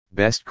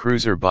Best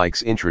cruiser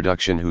bikes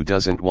introduction. Who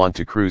doesn't want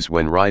to cruise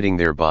when riding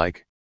their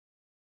bike?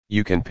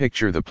 You can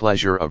picture the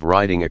pleasure of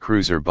riding a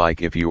cruiser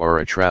bike if you are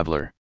a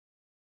traveler.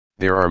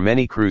 There are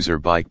many cruiser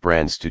bike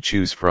brands to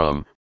choose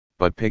from,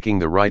 but picking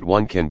the right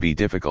one can be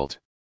difficult.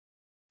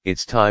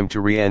 It's time to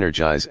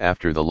re-energize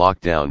after the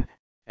lockdown,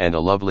 and a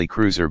lovely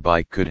cruiser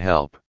bike could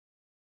help.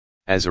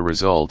 As a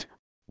result,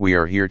 we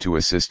are here to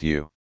assist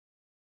you.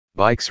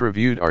 Bikes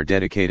Reviewed are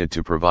dedicated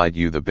to provide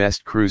you the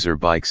best cruiser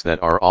bikes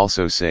that are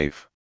also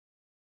safe.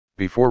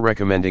 Before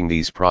recommending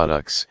these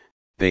products,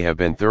 they have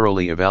been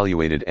thoroughly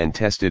evaluated and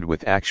tested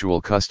with actual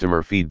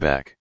customer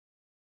feedback.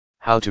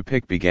 How to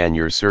pick. Began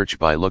your search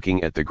by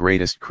looking at the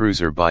greatest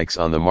cruiser bikes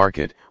on the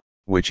market,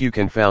 which you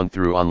can find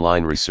through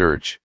online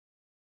research.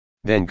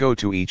 Then go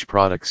to each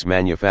product's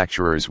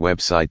manufacturer's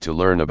website to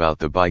learn about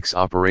the bike's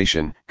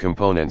operation,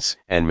 components,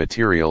 and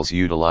materials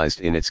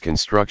utilized in its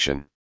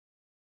construction.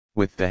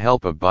 With the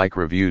help of Bike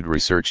Reviewed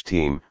research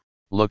team,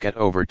 look at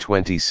over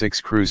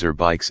 26 cruiser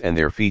bikes and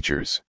their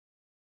features.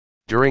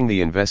 During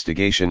the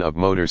investigation of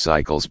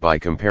motorcycles by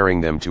comparing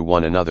them to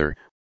one another,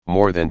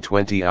 more than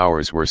 20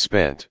 hours were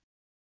spent.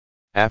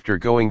 After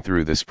going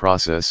through this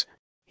process,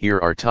 here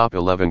are top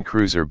 11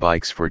 cruiser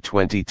bikes for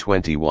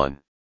 2021.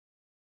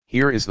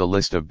 Here is the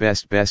list of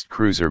best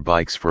cruiser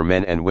bikes for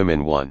men and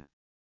women. 1.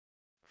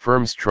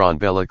 Firm's Tron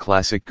Bella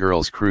Classic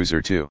Girls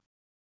Cruiser. 2.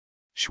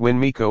 Schwinn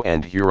Miko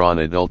and Huron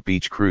Adult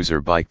Beach Cruiser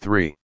Bike.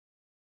 3.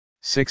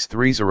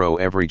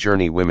 630 Every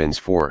Journey Women's.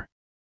 4.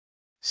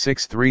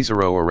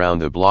 630 Around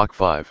the Block.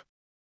 5.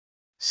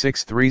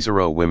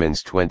 630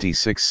 Women's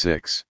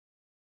 26.6.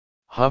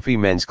 Huffy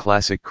Men's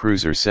Classic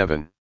Cruiser.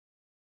 7.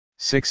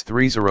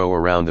 630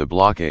 Around the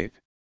Block. 8.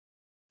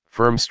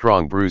 Firm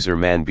Strong Bruiser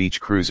Man Beach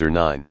Cruiser.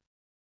 9.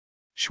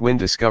 Schwinn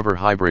Discover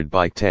Hybrid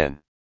Bike. 10.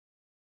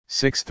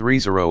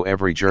 630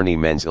 Every Journey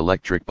Men's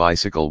Electric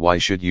Bicycle. Why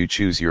should you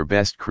choose your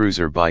best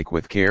cruiser bike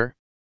with care?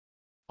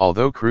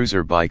 Although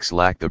cruiser bikes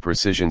lack the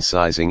precision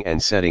sizing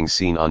and settings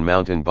seen on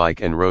mountain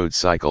bike and road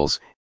cycles,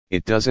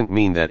 it doesn't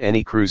mean that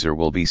any cruiser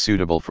will be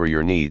suitable for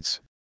your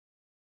needs.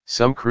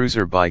 Some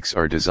cruiser bikes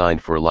are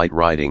designed for light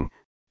riding,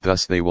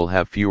 thus they will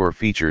have fewer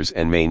features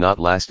and may not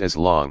last as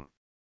long.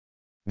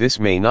 This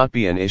may not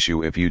be an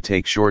issue if you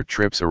take short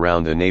trips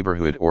around the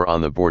neighborhood or on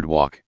the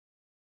boardwalk.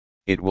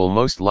 It will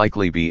most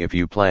likely be if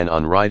you plan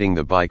on riding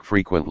the bike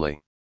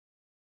frequently.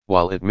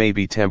 While it may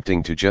be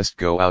tempting to just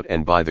go out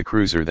and buy the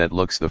cruiser that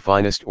looks the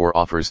finest or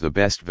offers the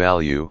best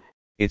value,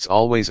 it's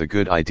always a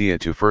good idea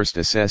to first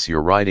assess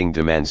your riding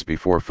demands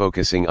before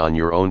focusing on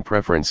your own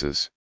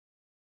preferences.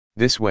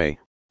 This way,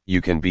 you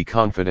can be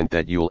confident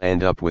that you'll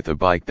end up with a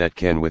bike that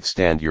can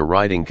withstand your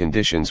riding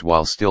conditions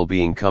while still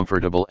being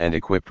comfortable and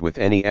equipped with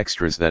any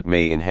extras that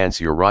may enhance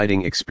your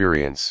riding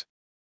experience.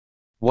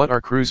 What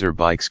are cruiser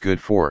bikes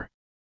good for?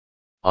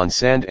 On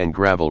sand and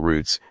gravel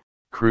routes,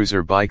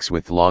 cruiser bikes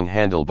with long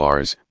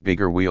handlebars,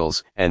 bigger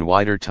wheels, and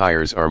wider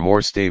tires are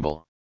more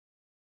stable.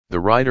 The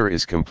rider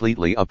is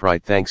completely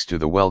upright thanks to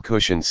the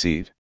well-cushioned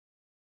seat.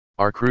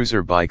 Are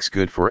cruiser bikes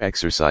good for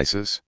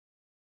exercises?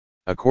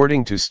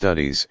 According to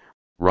studies,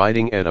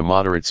 riding at a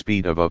moderate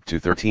speed of up to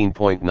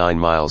 13.9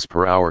 miles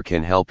per hour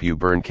can help you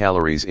burn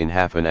calories in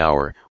half an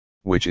hour,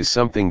 which is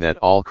something that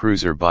all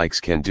cruiser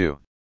bikes can do.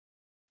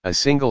 A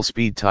single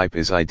speed type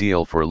is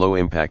ideal for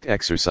low-impact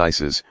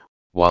exercises,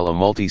 while a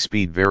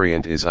multi-speed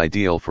variant is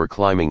ideal for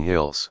climbing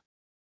hills.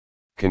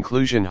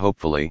 Conclusion: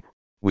 hopefully,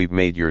 we've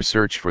made your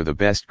search for the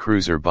best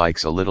cruiser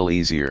bikes a little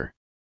easier.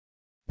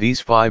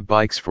 These 5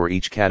 bikes for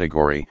each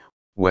category,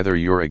 whether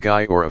you're a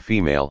guy or a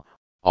female,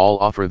 all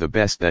offer the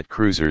best that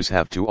cruisers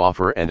have to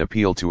offer and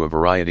appeal to a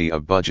variety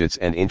of budgets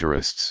and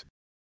interests.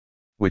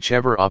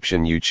 Whichever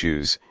option you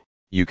choose,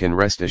 you can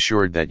rest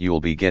assured that you'll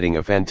be getting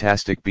a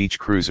fantastic beach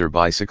cruiser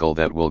bicycle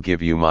that will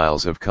give you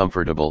miles of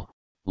comfortable,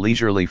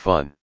 leisurely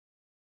fun.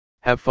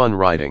 Have fun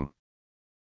riding.